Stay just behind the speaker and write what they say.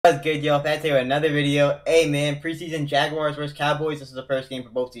What's good, y'all? Back here with another video. Hey, man, preseason Jaguars versus Cowboys. This is the first game for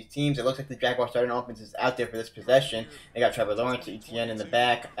both these teams. It looks like the Jaguars starting offense is out there for this possession. They got Trevor Lawrence, ETN in the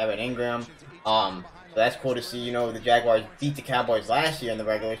back, Evan Ingram. So that's cool to see. You know, the Jaguars beat the Cowboys last year in the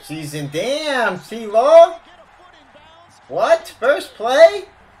regular season. Damn, C-Law. What? First play?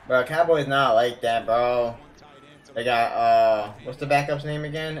 Bro, Cowboys not like that, bro. They got, what's the backup's name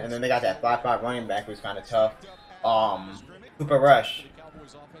again? And then they got that 5'5" running back who's kind of tough. Cooper Rush.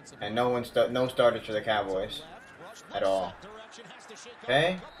 And no starters for the Cowboys at all.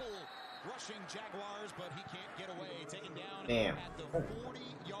 Okay. Damn.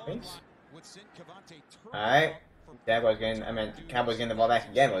 Thanks. Alright. Cowboys getting the ball back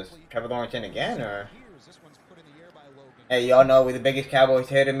again. Was Trevor Lawrence in again, or? Hey, y'all know we're the biggest Cowboys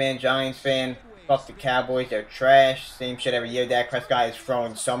hater, man. Giants fan. Fuck the Cowboys. They're trash. Same shit every year. Dak Prescott is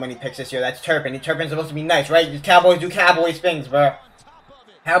throwing so many picks this year. That's Turpin. Turpin's supposed to be nice, right? The Cowboys do Cowboys things, bro.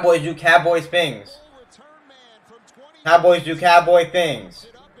 Cowboys do Cowboys things. Cowboys do Cowboy things.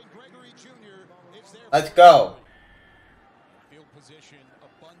 Let's go.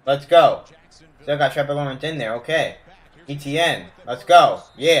 Let's go. Still got Trevor Lawrence in there. Okay. ETN. Let's go.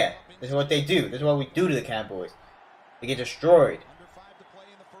 Yeah. This is what they do. This is what we do to the Cowboys. They get destroyed.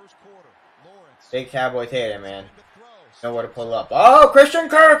 Big Cowboys hater, man. Nowhere to pull up. Oh, Christian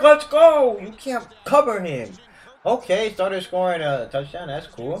Kirk. Let's go. You can't cover him. Okay, started scoring a touchdown. That's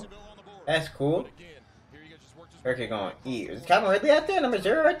cool. That's cool. Where can going? E. Is Calvin Ridley out there? Number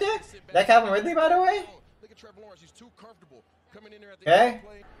 0 right there? Is that Calvin Ridley, by the way? Okay.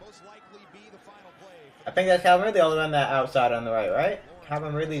 I think that's Calvin Ridley all on that outside on the right?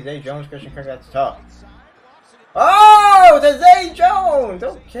 Calvin Ridley, Zay Jones, Christian Kirk. That's tough. Oh, the Zay Jones.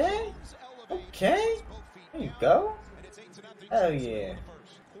 Okay. Okay. There you go. Hell yeah.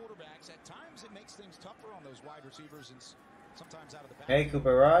 Hey,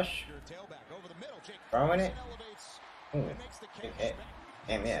 Cooper Rush. Throwing it. Ooh.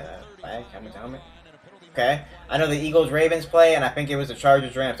 Damn, yeah. Flag, helmet. Okay. I know the Eagles-Ravens play, and I think it was the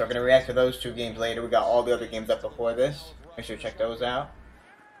Chargers-Rams. So we're going to react to those two games later. We got all the other games up before this. Make sure to check those out.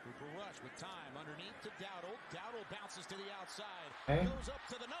 Okay.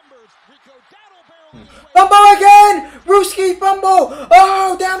 Fumble again! Brewski fumble!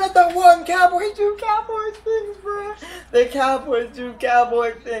 Oh, down at the 1. Cowboys do Cowboys things, bro. The Cowboys do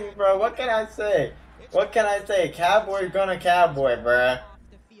Cowboy things, bro. What can I say? What can I say? Cowboys gonna Cowboy, bro.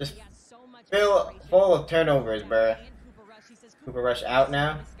 Just full of turnovers, bro. Cooper Rush out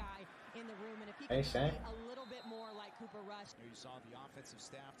now. What are you saying?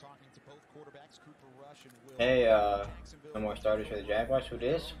 Hey, no more starters for the Jaguars. Who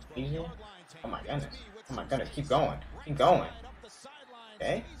this? Easy. Oh my goodness. Oh my goodness. Keep going. Keep going.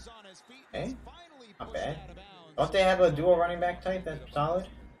 Okay. Okay. Not bad. Don't they have a dual running back type that's solid?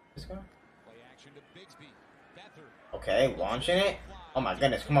 This guy? Okay, launching it. Oh my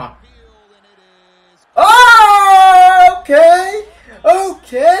goodness. Come on. Oh, okay.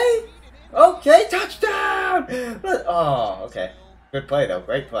 Okay. Okay. Touchdown. Oh, okay. Good play, though.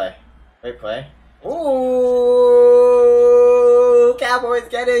 Great play. Great play. Ooh, Cowboys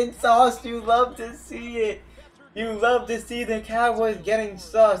getting sauced. You love to see it. You love to see the Cowboys getting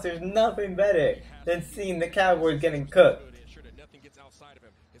sauced. There's nothing better than seeing the Cowboys getting cooked.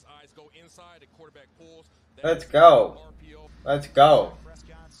 Let's go. Let's go.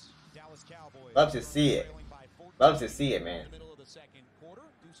 Love to see it. Love to see it, man.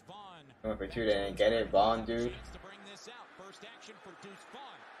 Going for 2, they didn't get it. Bond, dude.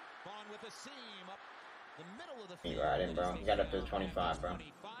 You got him, bro. You got up to 25, bro.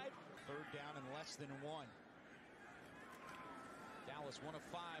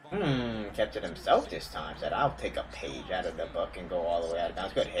 Kept it himself this time. Said, I'll take a page out of the book and go all the way out of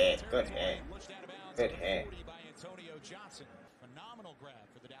bounds. Good hit. Good hit. Good hit. Phenomenal grab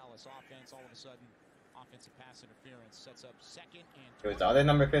for the Dallas offense. All of a sudden, offensive pass interference sets up 2nd and it was the other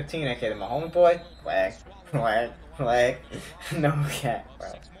number 15. I the Mahomes boy. Flag. Flag. Flag. No cat,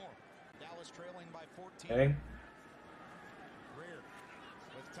 bro. Okay.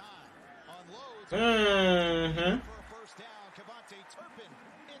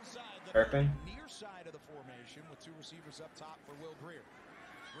 Turpin. Near side of the formation with 2 receivers up top for Will Greer.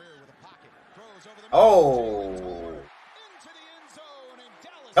 Greer with a pocket. Throws over the oh.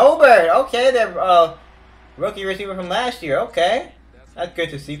 Tolbert. Okay, they're rookie receiver from last year. Okay. That's good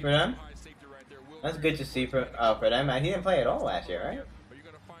to see for them. That's good to see for them. He didn't play at all last year, right?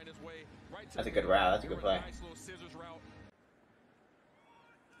 That's a good route. That's a good play.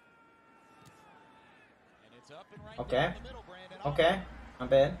 Okay. Okay. Not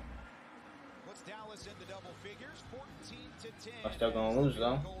bad. I'm still gonna lose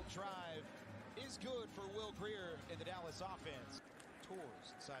though. Is good for Will Greer in the Dallas offense.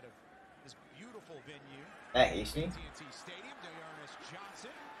 Tours inside of this beautiful venue. That hasty. Stadium,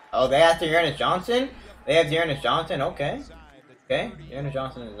 Oh, they have Dearness Johnson? They have Dearness Johnson, okay. Okay, Dearness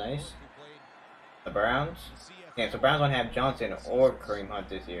Johnson is nice. The Browns? Yeah, so Browns don't have Johnson or Kareem Hunt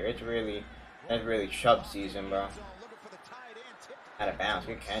this year. It's really Chubb season, bro. Out of bounds,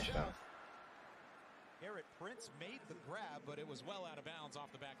 good catch though. Garrett Prince made the grab, but it was well out of bounds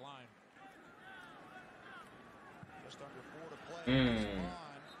off the back line. Just under 4 to play.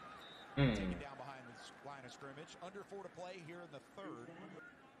 Taken down behind the line of scrimmage. Under 4 to play here in the third.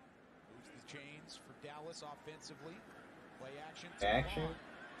 Moves the chains for Dallas offensively. Play action.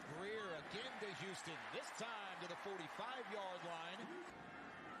 Greer again to Houston. This time to the 45-yard line.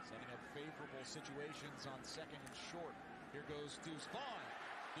 Setting up favorable situations on second and short. Here goes Deuce Vaughn.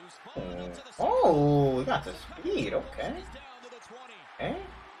 Deuce Vaughn up to the oh, we got the speed. Okay. Okay.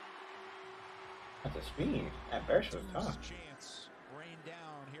 Got the speed. That burst was tough.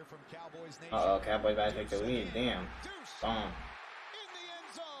 Uh-oh, Cowboys about to take the lead. Damn. Bomb.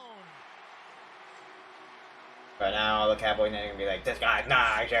 But now all the Cowboys are going to be like, this guy's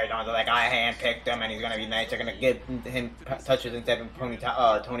nice, Jerry Johnson, that guy handpicked him, and he's going to be nice. They're going to give him touches instead of Tony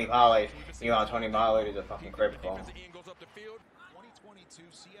Pollard. You know, Tony Pollard is a fucking crib call. 2022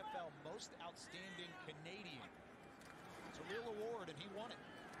 CFL Most Outstanding Canadian. It's a real award, and he won it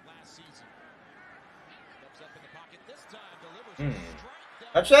last season. Steps up in the pocket this time, delivers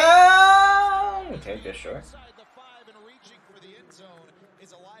touchdown! Okay, just short.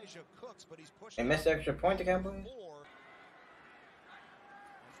 They missed the extra point, the Cowboys.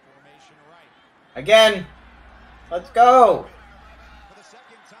 Again! Let's go!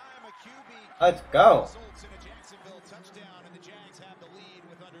 Let's go!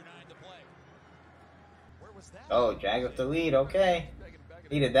 Oh, Jag with the lead, okay.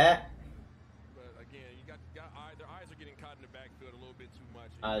 Needed that.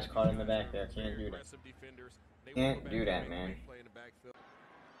 Eyes caught in the back there, can't do that. Can't do that, man.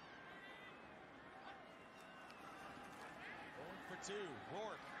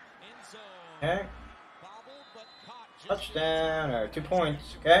 Okay. Touchdown, or 2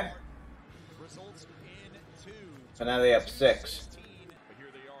 points, okay? So now they have 6.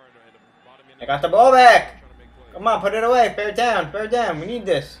 I got the ball back! Come on, put it away, bear down, we need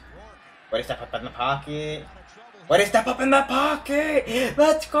this. Way to step up in the pocket. Way to step up in the pocket!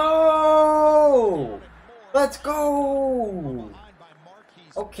 Let's go! Let's go!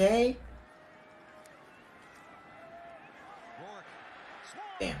 Okay.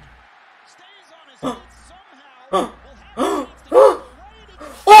 Damn. Oh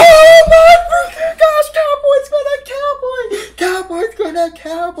my freaking gosh! Cowboys gonna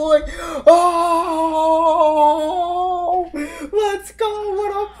Cowboy! Oh! Let's go!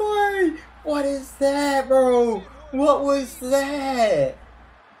 What a play! What is that, bro? What was that?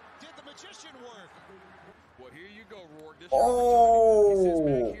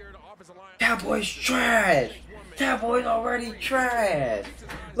 Oh! Cowboys trash! Cowboys already trash!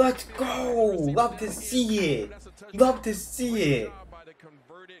 Let's go! Love to see it! Love to see it!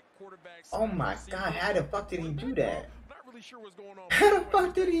 Oh my god, how the fuck did he do that? How the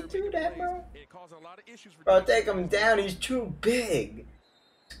fuck did he do that, bro? Bro, take him down, he's too big!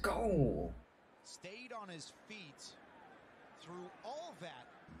 Let's go! Stayed on his feet through all that.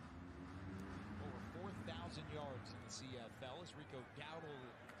 Over 4,000 yards in the CFL as Rico Dowdle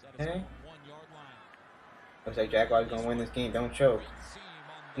is at his 1-yard line. Looks like Jaguars gonna win this game. Don't choke.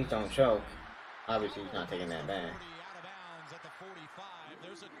 Please don't choke. Obviously, he's not taking that back.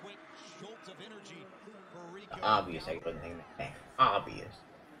 Obvious that he wasn't taking that back. Obvious.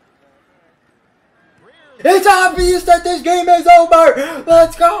 It's obvious that this game is over!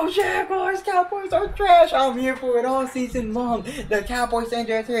 Let's go, Jaguars! Cowboys are trash! I'm here for it all season long. The Cowboys and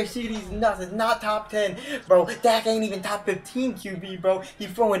their 3 CDs nuts. It's not top 10. Bro, Dak ain't even top 15 QB, bro. He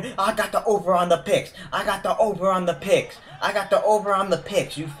throwing, I got the over on the picks. I got the over on the picks. I got the over on the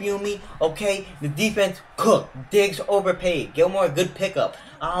picks. You feel me? Okay? The defense cooked. Diggs overpaid. Gilmore, good pickup.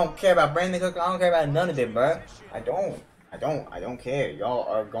 I don't care about Brandon Cook. I don't care about none of it, bro. I don't care. Y'all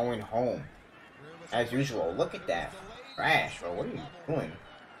are going home. As usual, look at that. Trash, bro. What are you doing?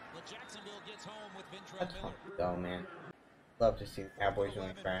 That's fucking dumb, man. Love to see the Cowboys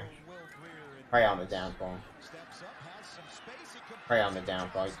doing trash. Pray on the downfall. Pray on the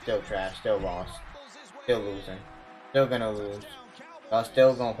downfall. Still trash, still lost. Still losing. Still gonna lose. Y'all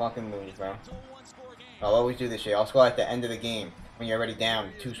still gonna fucking lose, bro. I'll always do this shit. I'll score at the end of the game when you're already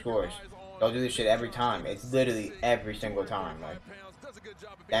down 2 scores. I'll do this shit every time. It's literally every single time. Like, it's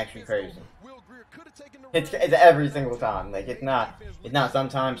actually crazy. It's every single time. Like it's not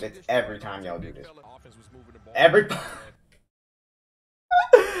sometimes. It's every time y'all do this. Every.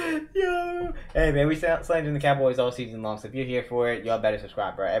 Yo. Hey man, we slandering the Cowboys all season long. So if you're here for it, y'all better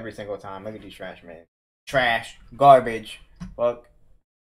subscribe, bro. Every single time. Look at these trash man. Trash, garbage. Fuck.